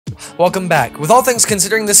welcome back. With all things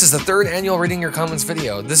considering, this is the third annual Reading Your Comments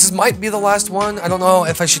video. Might be the last one. I don't know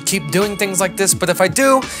if I should keep doing things like this, but if I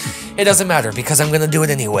do, it doesn't matter because I'm gonna do it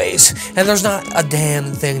anyways. And there's not a damn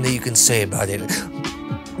thing that you can say about it.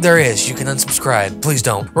 There is. You can unsubscribe. Please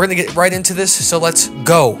don't. We're gonna get right into this, so let's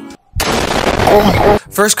go.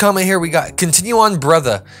 First comment here, we got continue on,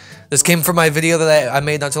 brother. This came from my video that I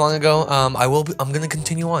made not too long ago. I'm gonna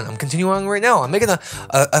continue on. I'm continuing right now. I'm making a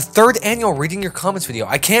third annual Reading Your Comments video.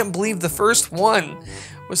 I can't believe the first one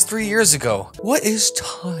was 3 years ago. What is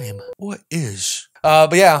time? What is?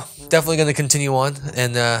 But yeah, definitely gonna continue on,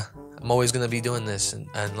 and I'm always gonna be doing this,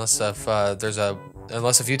 unless if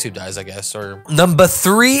YouTube dies, I guess. Or number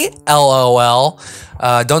 3, LOL.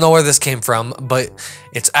 Don't know where this came from, but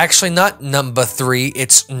it's actually not number 3.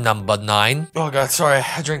 It's number 9. Oh god, sorry.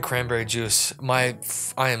 I drink cranberry juice. I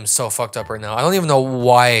am so fucked up right now. I don't even know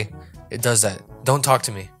why it does that. Don't talk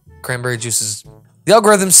to me. Cranberry juice is. The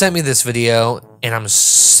algorithm sent me this video, and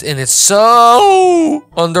it's so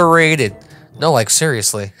underrated. No, like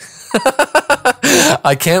seriously.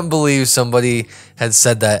 I can't believe somebody had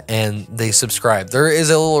said that and they subscribed. There is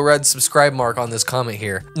a little red subscribe mark on this comment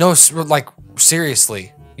here. No, like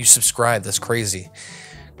seriously, you subscribed. That's crazy.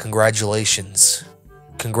 Congratulations.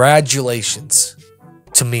 Congratulations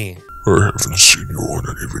to me. I haven't seen you on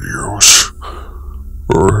any videos.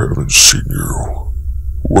 I haven't seen you.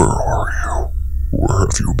 Where are you? Where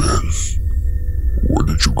have you been? Where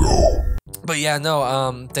did you go? But yeah,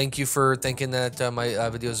 no, thank you for thinking that my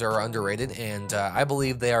videos are underrated, and I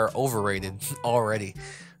believe they are overrated already.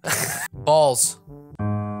 Balls.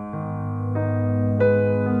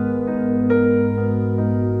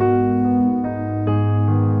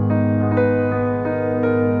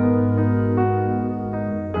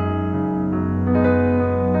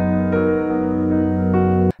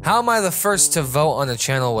 How am I the first to vote on a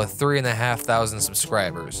channel with 3,500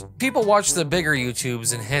 subscribers? People watch the bigger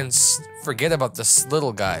YouTubes and hence forget about the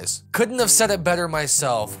little guys. Couldn't have said it better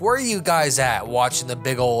myself. Where are you guys at watching the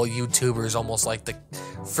big old YouTubers almost like the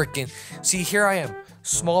freaking... See, here I am,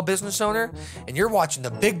 small business owner, and you're watching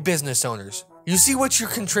the big business owners. You see what you're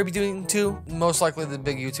contributing to? Most likely the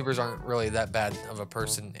big YouTubers aren't really that bad of a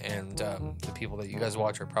person, and the people that you guys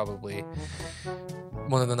watch are probably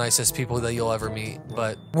one of the nicest people that you'll ever meet,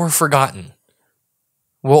 but we're forgotten.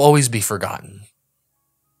 We'll always be forgotten.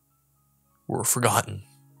 We're forgotten.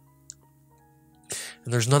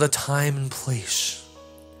 And there's not a time and place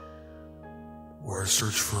where I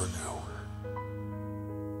search for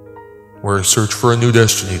a new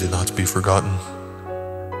destiny to not be forgotten,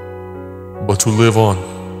 but to live on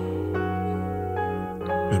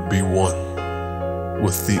and be one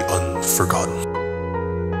with the unforgotten.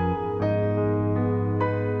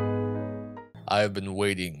 I have been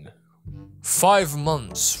waiting 5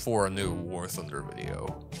 months for a new War Thunder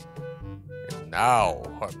video, and now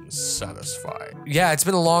I'm satisfied. Yeah, it's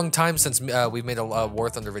been a long time since we've made a War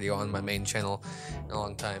Thunder video on my main channel in a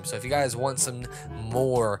long time. So if you guys want some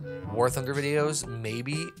more War Thunder videos,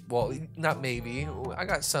 maybe, well, not maybe, we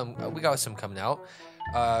got some coming out.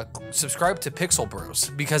 Subscribe to Pixel Bros,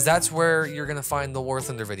 because that's where you're gonna find the War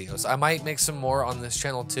Thunder videos. I might make some more on this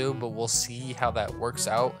channel too, but we'll see how that works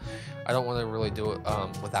out. I don't want to really do it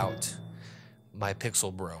without my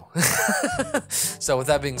Pixel Bro. So with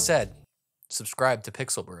that being said, subscribe to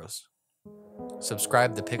Pixel Bros.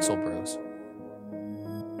 Subscribe to Pixel Bros.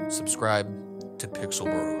 Subscribe to Pixel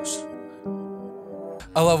Bros.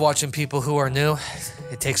 I love watching people who are new.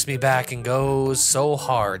 It takes me back and goes so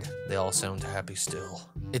hard. They all sound happy still.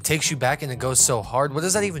 It takes you back and it goes so hard. What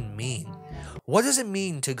does that even mean? What does it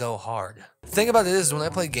mean to go hard? The thing about it is, when I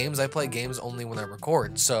play games only when I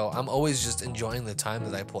record. So I'm always just enjoying the time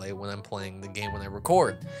that I play when I'm playing the game when I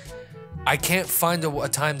record. I can't find a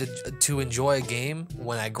time to enjoy a game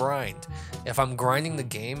when I grind. If I'm grinding the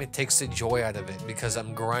game, it takes the joy out of it because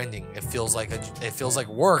I'm grinding. It feels like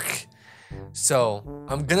work. So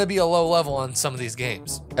I'm gonna be a low level on some of these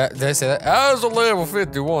games. Did I say that? As a level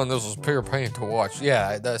 51, this was pure pain to watch.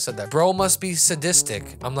 Yeah, I said that. Bro must be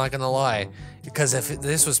sadistic. I'm not gonna lie, because if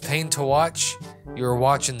this was pain to watch, you were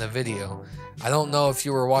watching the video. I don't know if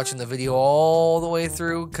you were watching the video all the way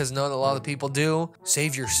through, because not a lot of people do.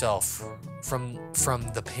 Save yourself from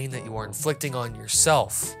the pain that you are inflicting on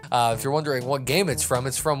yourself. If you're wondering what game it's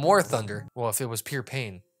from War Thunder. Well, if it was pure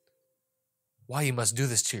pain, why you must do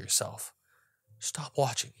this to yourself? Stop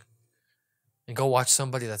watching and go watch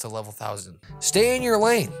somebody that's a level 1000. Stay in your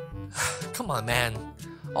lane. Come on, man.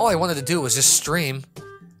 All I wanted to do was just stream.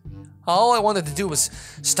 All I wanted to do was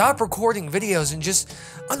stop recording videos and just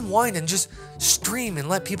unwind and just stream and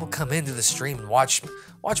let people come into the stream and watch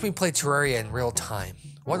Watch me play Terraria in real time.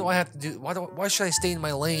 Why do I have to do? Why should I stay in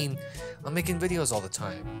my lane? I'm making videos all the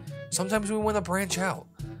time. Sometimes we want to branch out.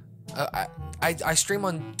 I stream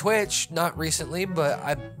on Twitch, not recently, but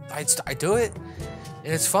I do it,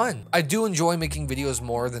 and it's fun. I do enjoy making videos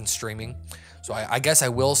more than streaming, so I guess I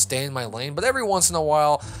will stay in my lane. But every once in a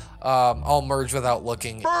while, I'll merge without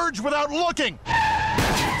looking. Merge without looking.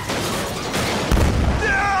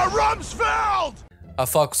 Yeah, Rumsfeld! I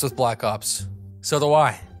fucks with Black Ops. So do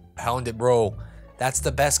I. Pound it, bro. That's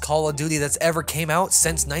the best Call of Duty that's ever came out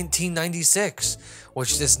since 1996,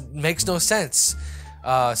 which just makes no sense.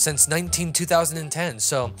 Since 2010.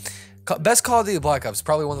 So, best Call of Duty Black Ops,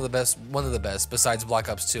 probably one of the best besides Black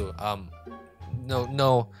Ops 2.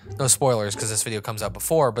 No spoilers because this video comes out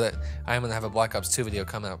before, but I am gonna have a Black Ops 2 video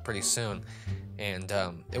coming out pretty soon. And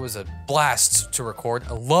it was a blast to record.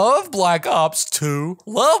 I love Black Ops 2.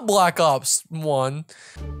 Love Black Ops 1.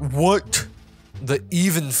 What the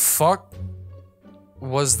even fuck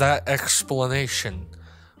was that explanation?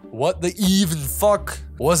 What the even fuck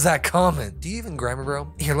was that comment? Do you even grammar,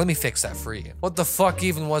 bro? Here, let me fix that for you. What the fuck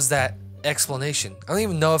even was that explanation? I don't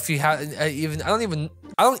even know if you have I don't even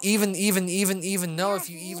know if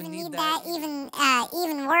you even need that even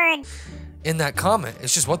word in that comment.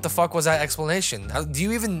 It's just, what the fuck was that explanation? Do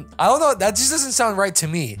you even, I don't know, that just doesn't sound right to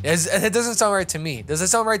me. It doesn't sound right to me. Does it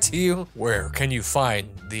sound right to you? Where can you find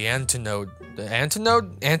the antidote? The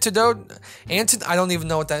antidote? I don't even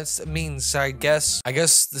know what that means. I guess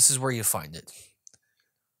this is where you find it.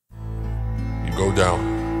 You go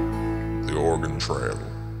down the Oregon Trail.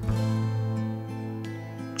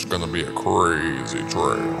 It's gonna be a crazy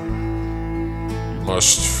trail. You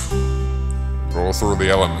must go through the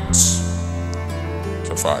elements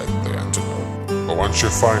to find the antidote. But once you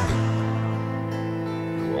find it,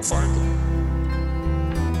 you will find it.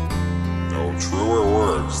 No truer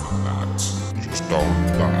words than that. Just don't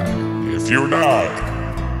die. If you die,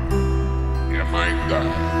 you might die.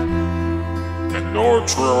 And no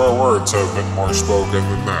truer words have been more spoken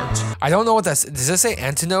than that. I don't know what that's, does this say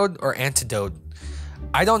antidote or antidote?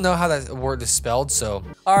 I don't know how that word is spelled, so.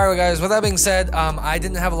 Alright guys, with that being said, I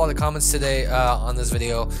didn't have a lot of comments today on this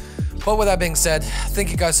video. But with that being said, thank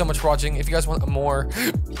you guys so much for watching. If you guys want more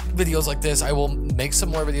videos like this, I will make some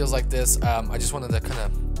more videos like this. I just wanted to kind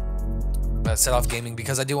of set off gaming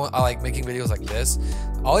because I like making videos like this.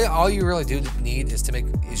 All you really do need is to make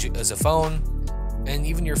is a phone and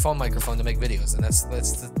even your phone microphone to make videos, and that's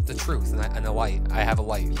the truth. And a light. I have a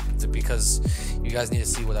light because you guys need to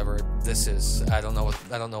see whatever this is. I don't know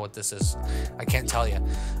what this is. I can't tell you.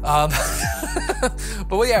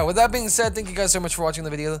 But yeah, with that being said, thank you guys so much for watching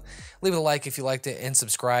the video. Leave it a like if you liked it, and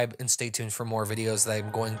subscribe, and stay tuned for more videos that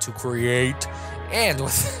I'm going to create. And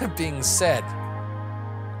with that being said,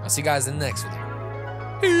 I'll see you guys in the next video.